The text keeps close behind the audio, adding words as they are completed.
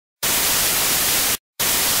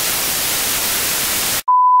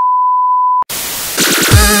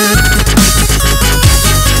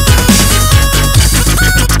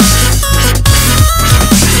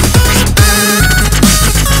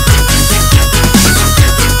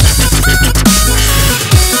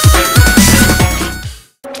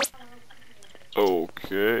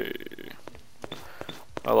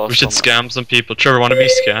We should scam some people. Trevor, want to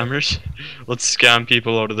be scammers? Let's scam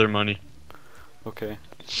people out of their money. Okay.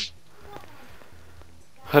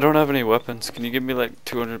 I don't have any weapons. Can you give me like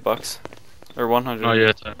 200 bucks? Or 100? Oh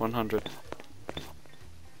yeah. 100.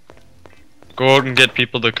 Go out and get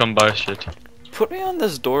people to come buy shit. Put me on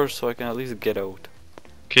this door so I can at least get out.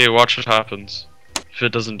 Okay, watch what happens. If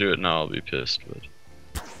it doesn't do it now, I'll be pissed,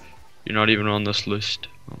 but... You're not even on this list.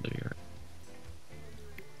 Oh, there you are.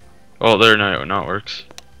 Oh, there now it works.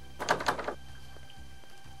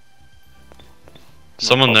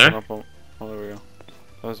 Someone there? Oh, there we go.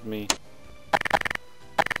 That was me.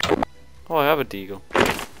 Oh, I have a deagle.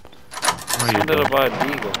 When did I buy a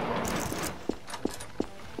deagle?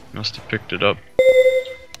 Must have picked it up.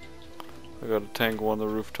 I got a tango on the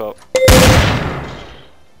rooftop.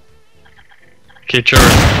 Okay,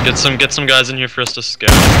 Trevor, get some guys in here for us to scout.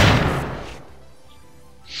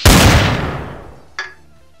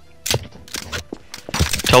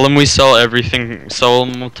 Tell them we sell everything. Tell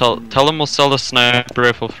them we'll sell the sniper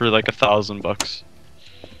rifle for like $1,000 bucks.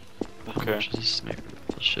 Okay. How much is a sniper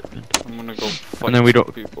rifle shipment? I'm gonna go fight And then we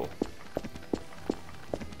don't. people.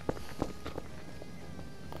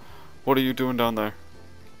 What are you doing down there?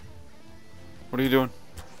 What are you doing?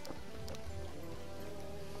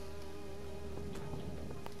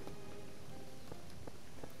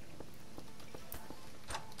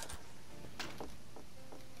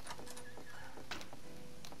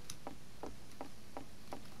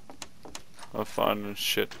 I'm finding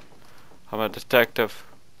shit. I'm a detective.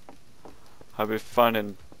 I'll be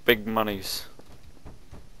finding big monies.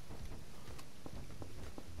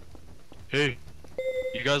 Hey,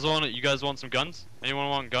 you guys want it? You guys want some guns? Anyone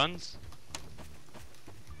want guns?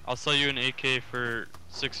 I'll sell you an AK for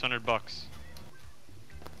 600 bucks.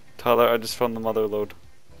 Tyler, I just found the mother load.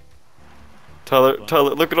 Tyler,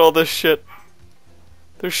 look at all this shit.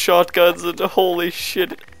 There's shotguns and holy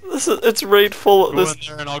shit. It's right full of this. Go in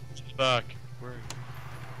there and I'll get you back.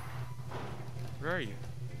 Where are you?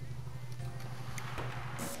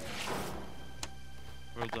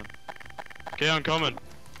 Well done. Okay, I'm coming.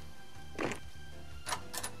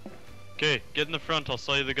 Okay, get in the front, I'll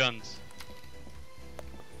sell you the guns.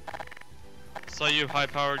 Sell you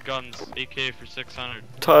high-powered guns, AK for 600.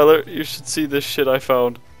 Tyler, you should see this shit I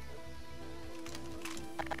found.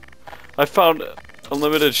 I found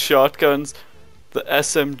unlimited shotguns, the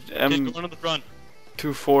Okay, go to the front.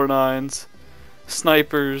 249s,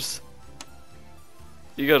 snipers.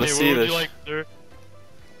 You gotta see this. You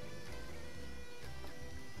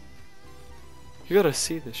gotta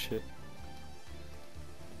see this shit.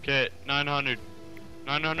 Okay, 900.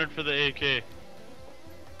 900 for the AK. You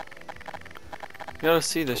gotta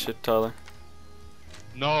see this shit, Tyler.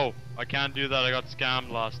 No, I can't do that. I got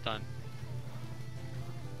scammed last time.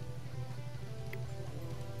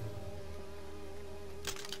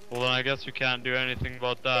 Well, then I guess we can't do anything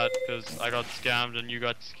about that because I got scammed and you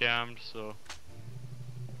got scammed, so.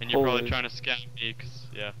 And you're probably trying to scam me, cause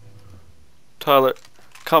yeah. Tyler,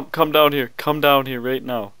 come down here. Come down here right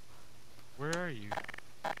now. Where are you?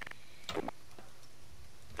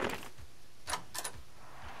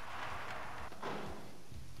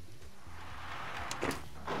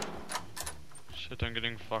 Shit, I'm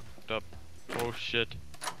getting fucked up. Oh shit.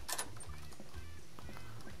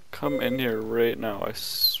 Come in here right now. I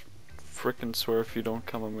frickin' swear if you don't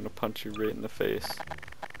come, I'm gonna punch you right in the face.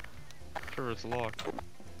 Sure, it's locked.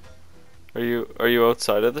 Are you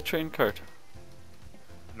outside of the train cart?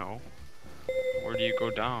 No. Where do you go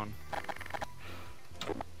down?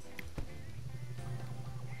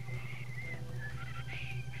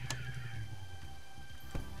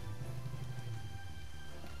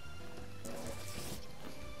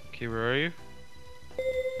 Okay, where are you?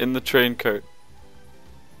 In the train cart.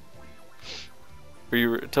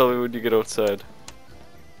 Tell me when you get outside.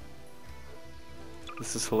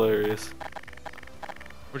 This is hilarious.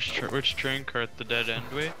 Which train cart? The dead end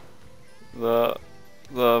way? The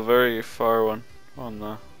very far one on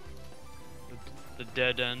The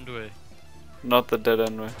dead end way. not the dead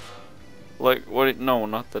end way. Like what? No,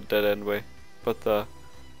 not the dead end way, but the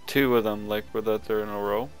two of them, like where that they're in a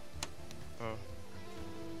row. Oh.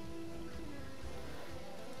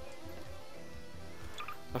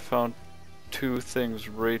 I found two things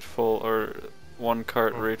right full, or one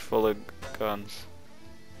cart right full of guns.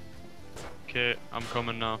 Okay, I'm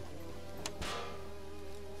coming now.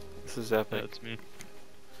 This is epic. Yeah, it's me.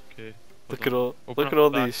 Okay. Look at all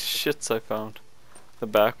these shits I found. The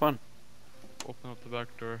back one. Open up the back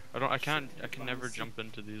door. I can never jump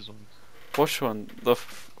into these ones. Which one? The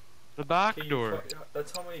back door.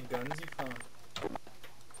 That's how many guns you found.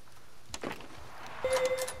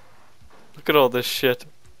 Look at all this shit.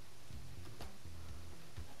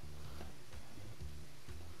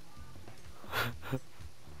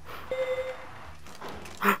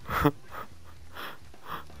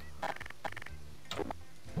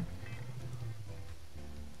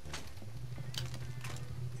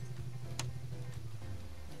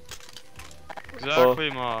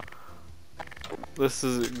 Exactly, Ma. This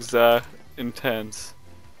is intense.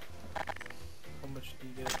 How much do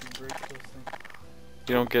you get if you break those things?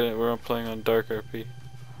 You don't get it. We're playing on dark RP.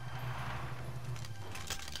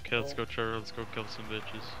 Okay, let's go, Trevor. Let's go kill some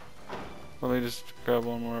bitches. Let me just grab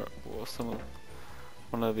one more. Well,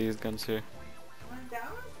 one of these guns here. I'm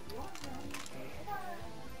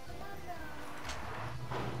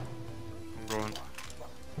going.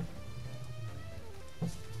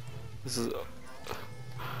 This is.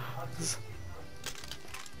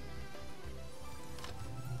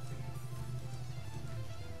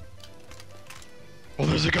 Oh,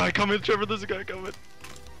 there's a guy coming, Trevor. There's a guy coming.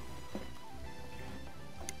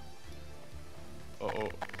 Uh-oh.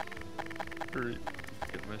 Hurry.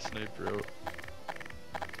 Get my sniper out.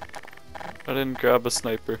 I didn't grab a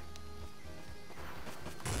sniper.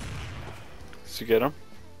 Did you get him?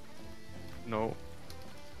 No.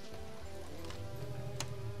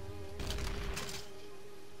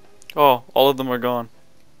 Oh, all of them are gone.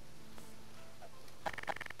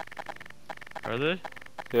 Are they?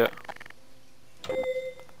 Yeah.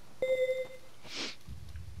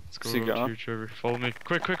 Let's go So you over got to you, Trevor. Follow me.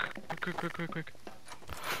 Quick, quick. Quick, quick, quick, quick.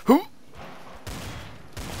 Who?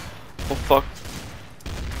 Oh fuck.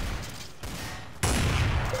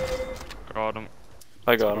 Got him.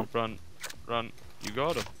 I got him. Run. Run. You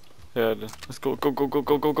got him. Yeah, I did. Let's go, go, go, go,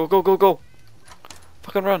 go, go, go, go, go, go.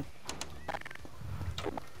 Fucking run.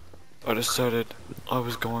 I decided I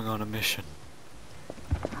was going on a mission.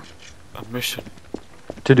 A mission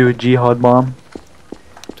To do a jihad bomb.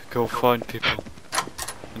 to go find people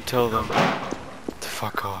and tell them to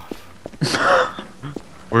fuck off.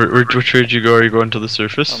 Which way did you go? Are you going to the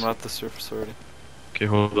surface? I'm at the surface already. Okay,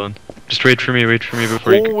 hold on. Just wait for me before you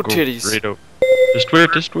Oh, go titties. right out. Just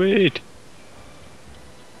wait.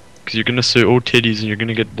 Cause you're gonna say, oh titties, and you're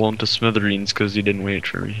gonna get blown to smithereens cause you didn't wait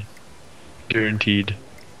for me. Guaranteed.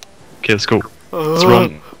 Okay, let's go. Let's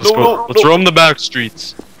roam. Let's go. Let's roam the back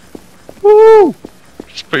streets. Woo!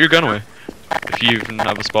 Just put your gun away. If you even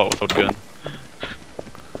have a spot without a gun.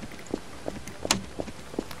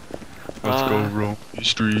 Let's go roam the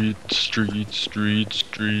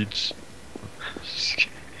streets.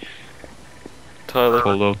 Tyler.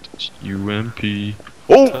 Pull out UMP.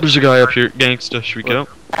 Oh, there's a guy up here. Gangsta, should we get up?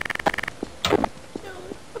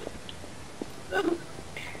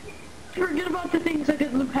 Forget about the things I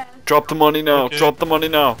did in the past. Drop the money now. Okay. Drop the money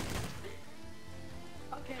now.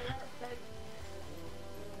 Okay, that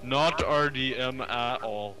Not RDM at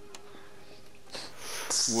all.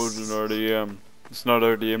 Was an RDM. It's not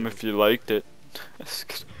RDM if you liked it. Is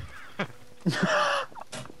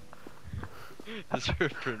there a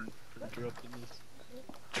print interrupting this?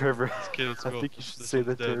 Trevor, Okay, let's I go. think you should This say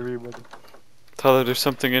one's that to dead. everybody. Tyler, there's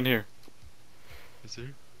something in here. Is there?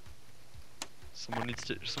 Someone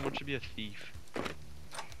should be a thief.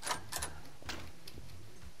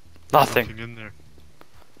 Nothing. Nothing in there.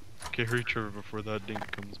 Okay, hurry, Trevor, before that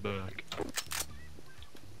dink comes back.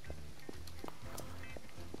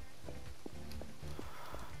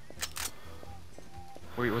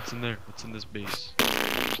 Wait, what's in there? What's in this base?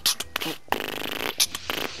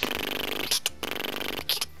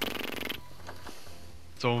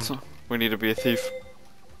 It's owned. So, we need to be a thief.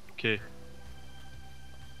 Okay.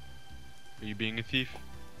 Are you being a thief?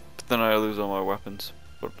 But then I lose all my weapons.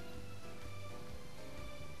 But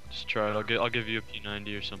Just try it. I'll give you a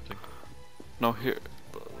P90 or something. no, here.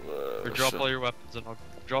 Or drop all your weapons and I'll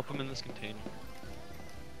drop them in this container.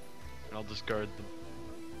 And I'll discard them.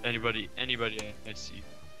 Anybody I see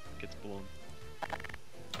gets blown.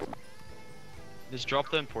 Just drop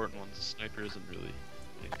the important ones. The sniper isn't really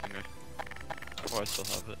anything. Oh, I still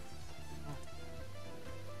have it.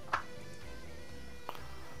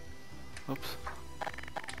 Oops.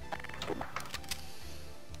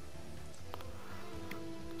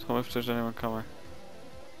 Tell me if there's anyone coming.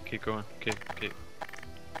 Keep going. Okay.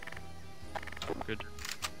 Good.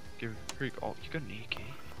 Give hurry. Oh, you got an AK?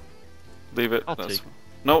 Leave it. I'll That's take it.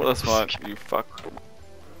 No, that's mine. You fuck.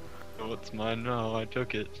 Oh, it's mine now. I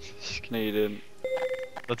took it. No, you didn't.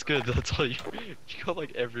 That's good. That's all you. You got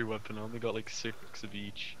like every weapon. I only got like 6 of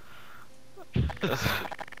each.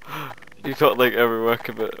 You got like every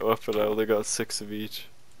weapon. I only got 6 of each.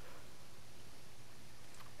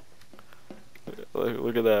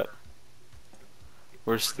 Look at that.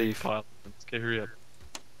 Where's thief? Pile. Okay, hurry up.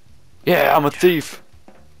 Yeah, I'm a thief.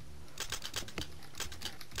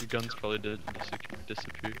 Your guns probably did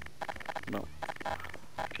disappear. No.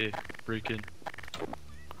 Okay, break in.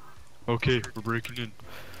 Okay, we're breaking in.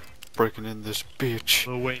 Breaking in this bitch.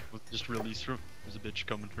 Oh wait, we'll just release her. There's a bitch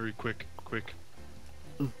coming. Hurry, quick.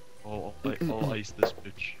 I'll ice this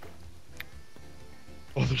bitch.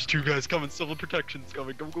 Oh, there's two guys coming. Civil protection's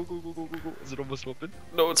coming. Go, go, go, go, go, go, go. Is it almost open?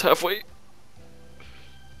 No, it's halfway.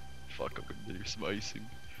 Fuck, I'm gonna do some icing.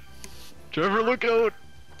 Trevor, look out!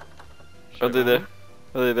 Are they there?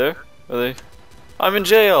 Are they there? Are they? I'm in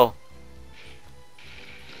jail!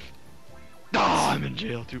 Ah, I'm in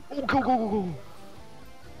jail too. Oh, go, go, go, go!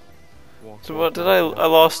 Walk, So walk, what did walk, I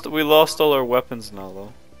walk. lost, we lost all our weapons now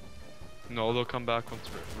though. No, they'll come back once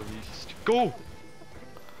we're released. Go!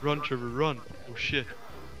 Run, Trevor, run! Oh shit.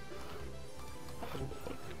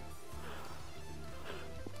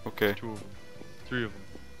 Okay. 2 of them. 3 of them.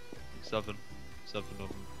 7. 7 of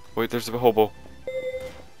them. Wait, there's a hobo.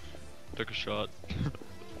 Took a shot.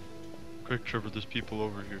 Quick, Trevor, there's people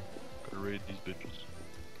over here. Gotta raid these bitches.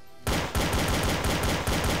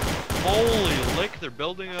 Holy lick, they're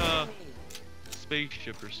building a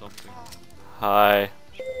spaceship or something. Hi.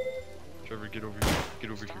 Trevor, get over here.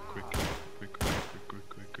 Get over here quick. Quick, quick, quick, quick,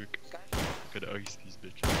 quick, quick. Gotta ice these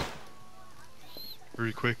bitches.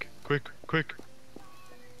 Hurry, quick, quick, quick.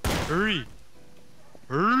 Hurry!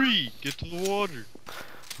 Hurry! Get to the water.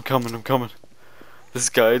 I'm coming, I'm coming. This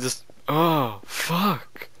guy just... Oh,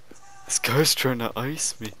 fuck. This guy's trying to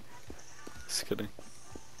ice me. Just kidding.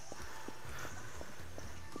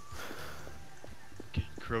 Okay,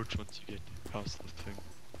 crouch once you get past the thing.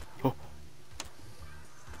 Oh.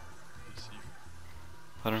 Let's see.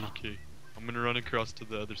 I don't know. Okay, I'm gonna run across to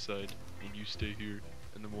the other side, and you stay here,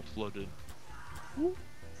 and then we'll flood in.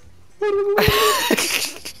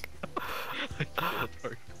 I can't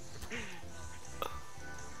argue.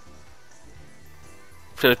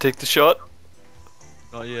 Should I take the shot?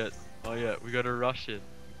 Not yet. Not yet. We gotta rush it.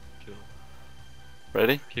 Kill.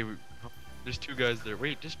 Ready? Okay, there's 2 guys there.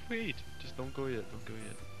 Wait, just wait. Just don't go yet. Don't go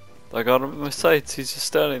yet. I got him in my sights. He's just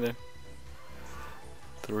standing there.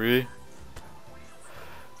 3,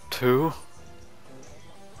 2,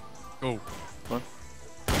 Go. 1.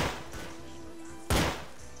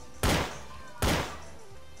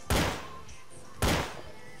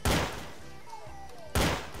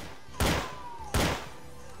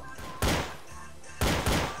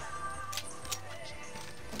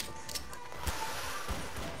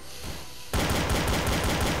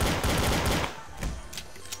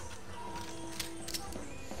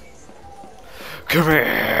 Come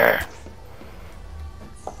here!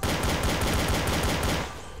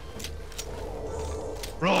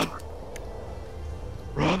 Run!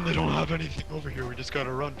 Run! They don't have anything over here. We just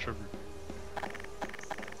gotta run, Trevor.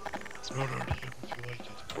 It's not RDM if you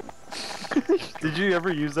like it. Did you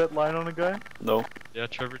ever use that line on a guy? No. Yeah,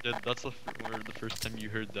 Trevor did. That's the first time you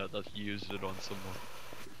heard that he used it on someone.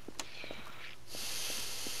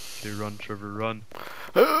 Okay, run, Trevor, run.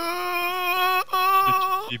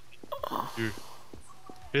 Keep here.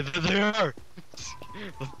 Hey, there they are!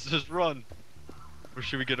 Let's just run. Or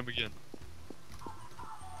should we get him again?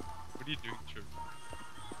 What are you doing, Trevor?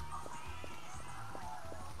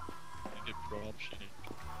 You get prop shit.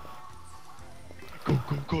 Go,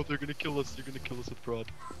 go, go! They're gonna kill us. They're gonna kill us with prod.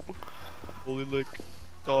 Holy lick!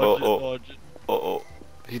 Dodge it, dodge it. Uh-oh.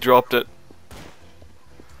 He dropped it.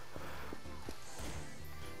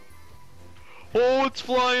 Oh, it's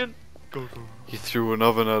flying! Go, go. He threw an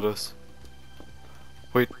oven at us.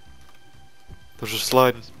 Wait. There's a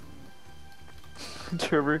slide.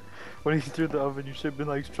 Trevor, when he threw the oven, you should have been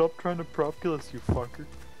like, stop trying to prop kill us, you fucker.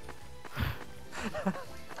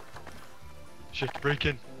 Shit, break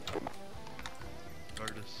in.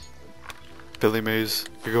 Guard us. Billy Mays,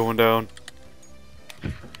 you're going down.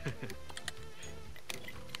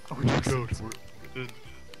 Oh, We're in.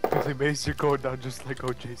 Billy Mays, you're going down just like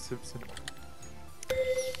O.J. Simpson.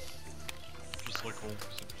 Just like Holmes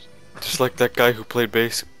Simpson. Just like that guy who played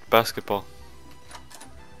basketball.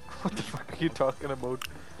 What the fuck are you talking about?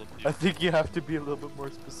 I think you have to be a little bit more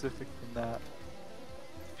specific than that.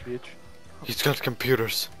 Bitch. He's got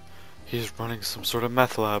computers. He's running some sort of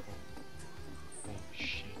meth lab. Oh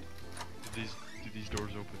shit. Do these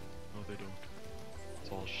doors open? No, they don't. It's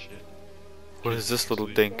all shit. What is this little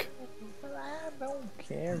Sweet. dink? I don't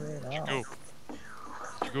care at Where'd you go?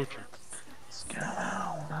 Where'd you go, Trevor?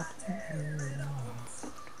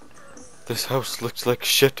 This house looks like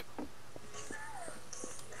shit.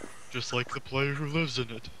 Just like the player who lives in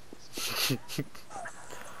it.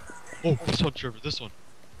 Oh, this one, Trevor, this one.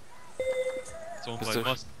 It's owned Is by there-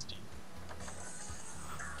 Must.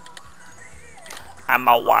 I'm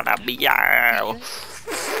a wannabe.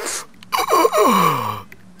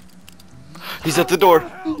 He's at the door.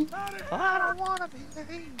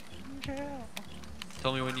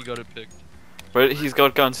 Tell me when you got it picked. Right, he's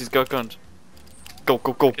got guns. He's got guns. Go,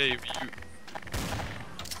 go, go. Okay, you.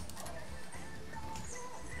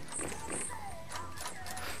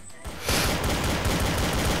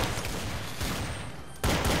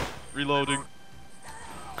 Reloading.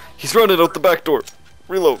 He's running out the back door.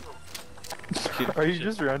 Reload. Are you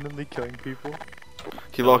just randomly killing people?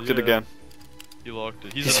 He locked it yeah. again. He locked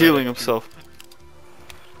it. He's healing himself.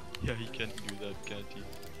 Yeah, he can't do that, can't he?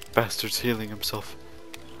 Bastard's healing himself.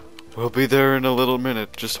 We'll be there in a little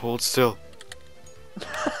minute. Just hold still. That's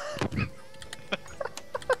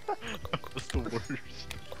the worst.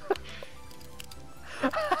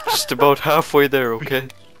 Just about halfway there, okay?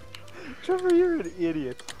 Trevor, you're an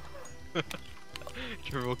idiot.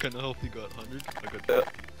 Trevor, what kind of health you got? 100? I got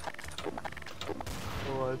 50.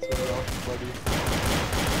 Oh, that's rough, buddy.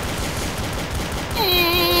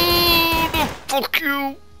 Fuck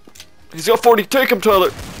you! He's got 40. Take him,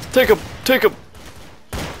 Tyler. Take him. Take him.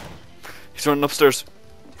 He's running upstairs.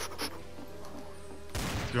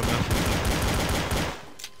 You got nothing.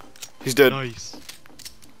 He's dead. Nice.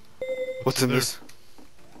 What's in there? this?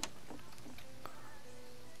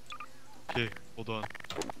 Okay, hold on.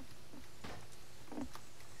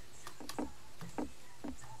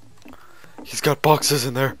 He's got boxes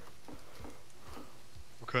in there.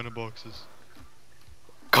 What kind of boxes?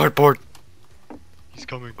 Cardboard. He's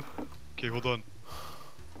coming. Okay, hold on.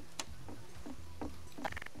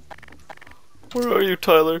 Where are you,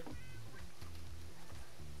 Tyler?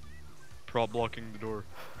 Prop blocking the door.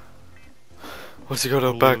 What's he got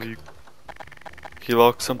out back? Literally- He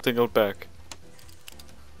locked something out back.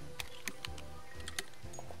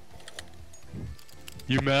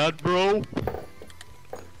 You mad, bro?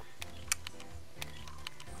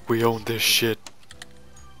 We own this shit.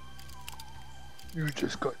 You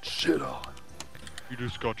just got shit on. You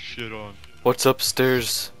just got shit on. What's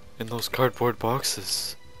upstairs in those cardboard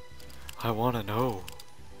boxes? I wanna know.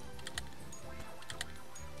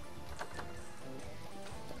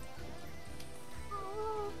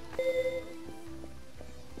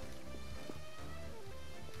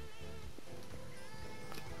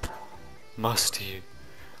 Musty,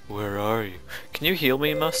 where are you? Can you heal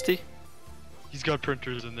me, Musty? He's got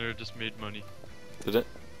printers in there, just made money. Did it?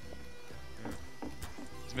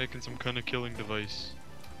 He's making some kind of killing device.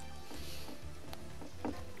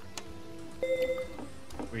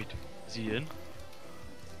 Wait, is he in?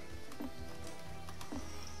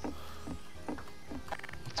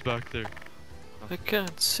 What's back there? I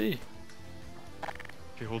can't see.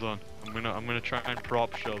 Okay, hold on. I'm gonna try and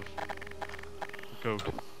prop shove. Look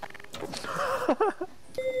out.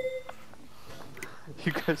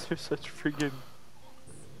 You guys are such friggin'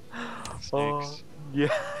 Snakes.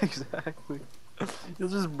 yeah, exactly. You'll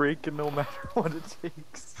just break it no matter what it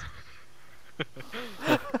takes.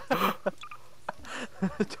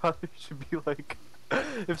 Tyler should be like,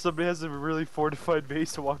 if somebody has a really fortified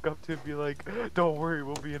base to walk up to and be like, don't worry,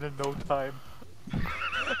 we'll be in no time.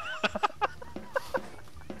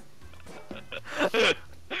 That's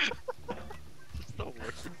the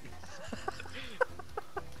worst.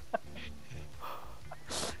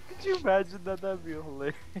 Could you imagine that? That'd be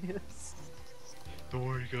hilarious. Don't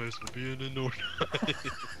worry guys, we'll be in no time.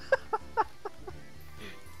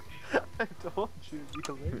 I told you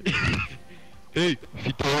it'd be hilarious. Hey, if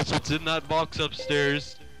you tell us what's in that box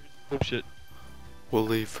upstairs. Oh shit. We'll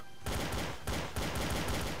leave.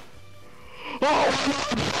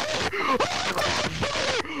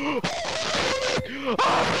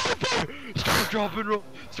 Stop, drop, and roll.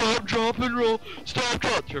 Stop, drop, and roll. Stop,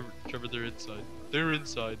 drop. Trevor, they're inside. They're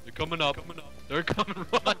inside. They're coming up. They're coming.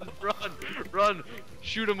 Run.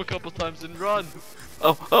 Shoot them a couple times and run.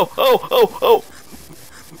 Oh.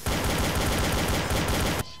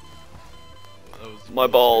 That was My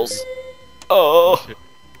balls. Oh.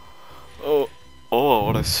 Oh,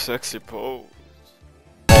 what a sexy pose.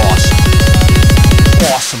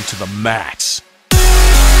 Awesome to the max.